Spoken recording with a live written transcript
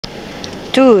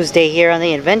Tuesday here on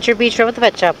the Adventure Beach Road with the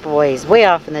Pet Shop Boys. Way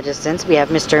off in the distance we have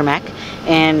Mr. Mack,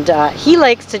 and he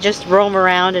likes to just roam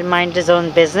around and mind his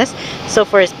own business. So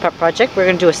for his pet project we're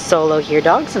going to do a solo here,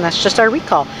 dogs, and that's just our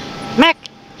recall. Mack,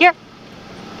 here!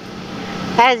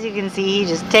 As you can see, he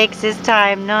just takes his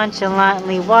time,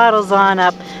 nonchalantly waddles on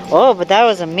up. Oh, but that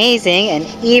was amazing, and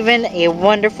even a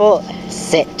wonderful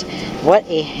sit. What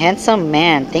a handsome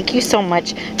man. Thank you so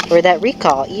much for that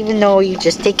recall, even though you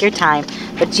just take your time,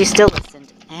 but you still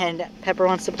listened. And Pepper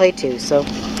wants to play too, so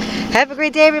have a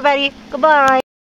great day, everybody. Goodbye.